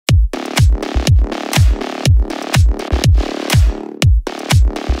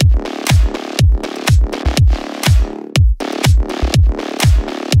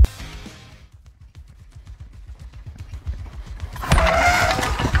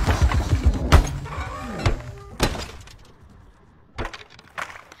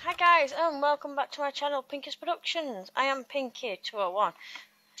welcome back to my channel, Pinky's Productions. I am Pinky201.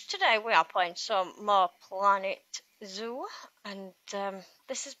 Today we are playing some more Planet Zoo, and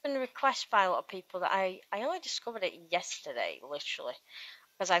this has been a request by a lot of people that I only discovered it yesterday, literally,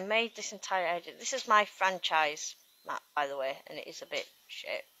 because I made this entire edit. This is my franchise map, by the way, and it is a bit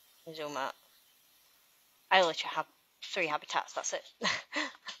shit. Zoom out. I literally have 3 habitats, that's it.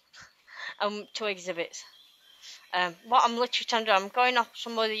 2 exhibits. What I'm literally trying to do, I'm going off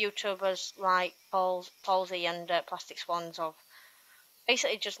some other YouTubers like Palsy and Plastic Swans of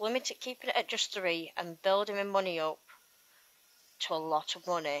basically just limit it, keeping it at just 3 and building my money up to a lot of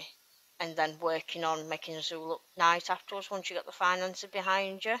money, and then working on making the zoo look nice afterwards once you got the finances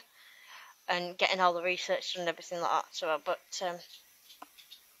behind you and getting all the research and everything like that. So, but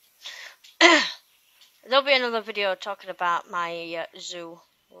there'll be another video talking about my zoo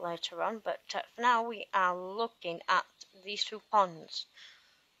later on, but for now we are looking at these 2 ponds.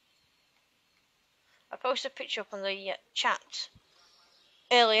 I posted a picture up on the chat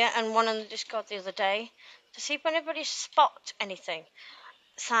earlier and one on the Discord the other day to see if anybody spot anything.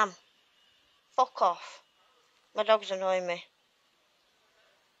 Sam, fuck off. My dog's annoying me.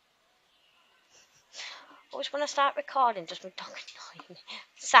 Always when I start recording, just my dog annoying me.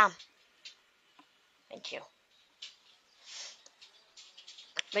 Sam. Thank you.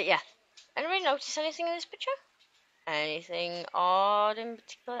 But yeah, anybody notice anything in this picture? Anything odd in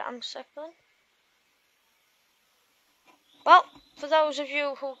particular I'm circling? Well, for those of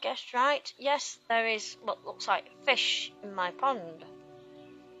you who guessed right, yes, there is what looks like fish in my pond.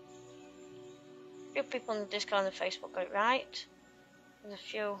 A few people on the Discord and the Facebook got it right. There's a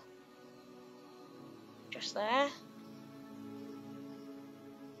few just there.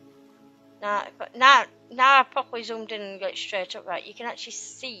 Now I properly zoomed in and got it straight up right. You can actually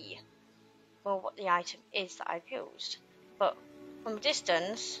see what the item is that I've used, but from a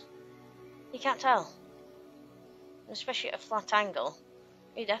distance, you can't tell. Especially at a flat angle,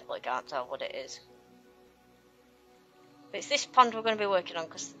 you definitely can't tell what it is. But it's this pond we're going to be working on,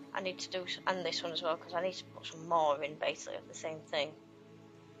 because I need to do, and this one as well, because I need to put some more in basically of the same thing.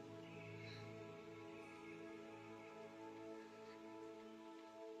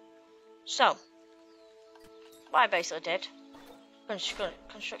 So, what I basically did,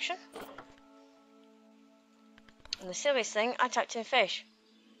 construction, and the silliest thing, I typed in fish.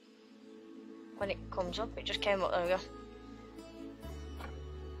 When it comes up, it just came up, there we go.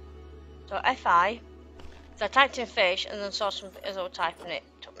 So FI, so I typed in fish and then saw something as I was typing it,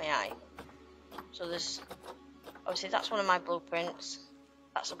 took my eye. So there's, obviously that's one of my blueprints,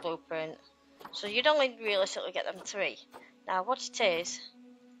 that's a blueprint. So you'd only realistically get them 3. Now what it is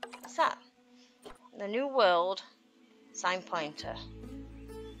that? The New World sign pointer.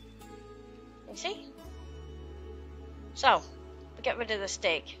 You see? So, if we get rid of the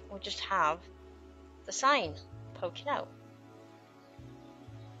stick, we'll just have the sign poking out.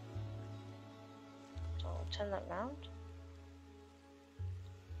 So I'll turn that round.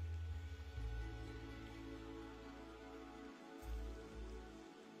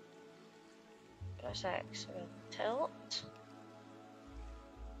 Press X and tilt.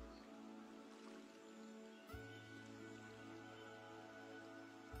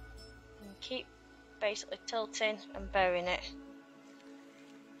 And keep basically tilting and burying it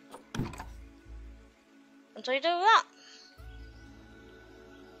until you do that.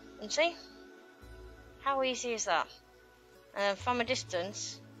 And see? How easy is that? And from a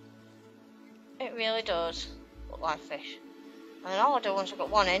distance, it really does look like fish. And all I do once I've got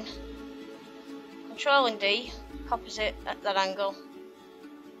one in, Controlling D, copies it at that angle.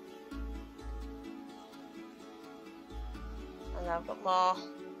 And I've got more.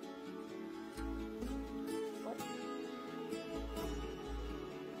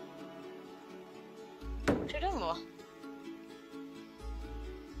 Do more.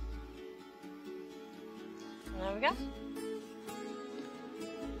 And there we go.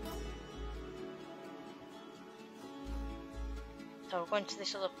 So we're going to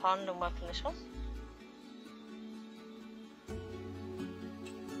this other pond and work on this one.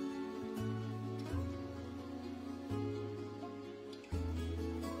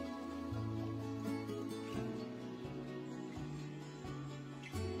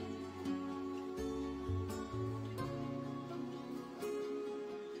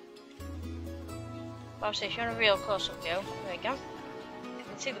 Obviously, if you want a real close-up view, there you go. You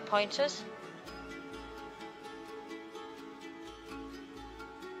can see the pointers.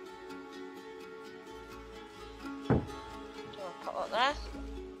 So I'll put that there.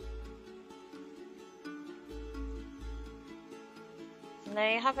 And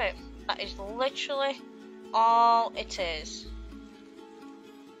there you have it. That is literally all it is.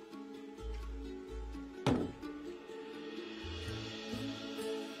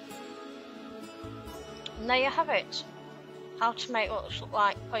 And there you have it. How to make what look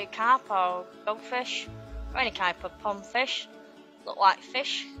like koi carp or goldfish or any type of pond fish look like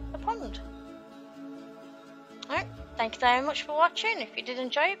fish in the pond. Alright, thank you very much for watching. If you did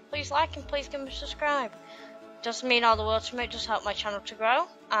enjoy it, please like and please give me a subscribe. It does mean all the world to me, it does help my channel to grow,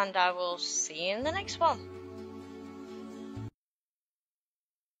 and I will see you in the next one.